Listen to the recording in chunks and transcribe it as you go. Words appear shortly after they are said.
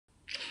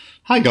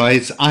Hi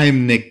guys,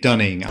 I'm Nick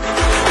Dunning. The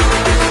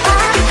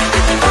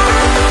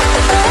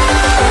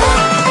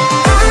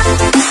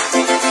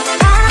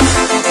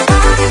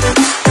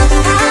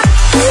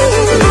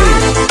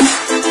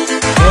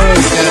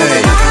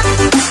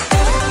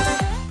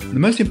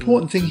most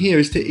important thing here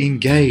is to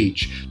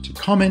engage, to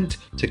comment,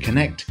 to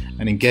connect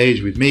and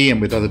engage with me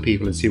and with other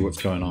people and see what's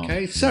going on.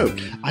 Okay, so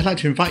I'd like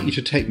to invite you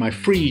to take my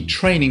free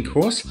training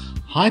course,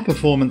 High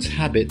Performance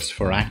Habits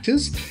for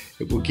Actors.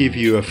 It will give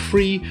you a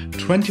free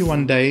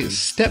 21-day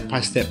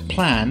step-by-step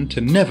plan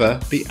to never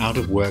be out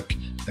of work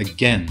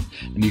again.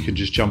 And you can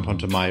just jump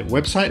onto my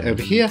website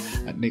over here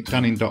at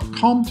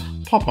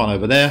nickdunning.com, pop on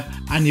over there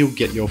and you'll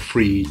get your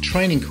free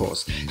training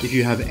course. If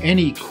you have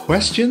any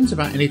questions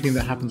about anything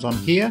that happens on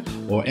here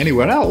or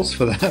anywhere else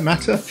for that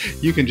matter,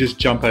 you can just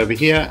jump over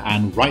here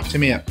and write to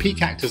me at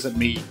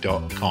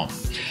peakactorsatme.com.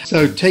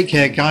 So take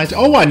care guys.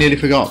 Oh, I nearly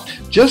forgot.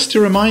 Just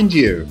to remind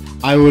you,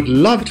 I would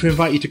love to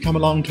invite you to come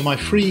along to my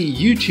free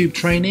YouTube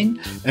training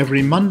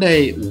every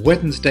Monday,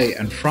 Wednesday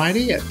and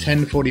Friday at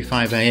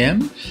 10:45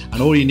 a.m.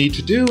 And all you need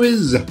to do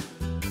is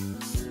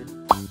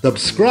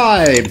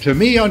subscribe to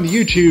me on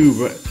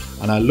YouTube.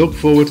 And I look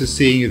forward to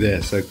seeing you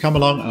there. So come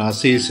along and I'll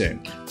see you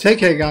soon. Take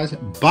care guys.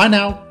 Bye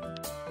now.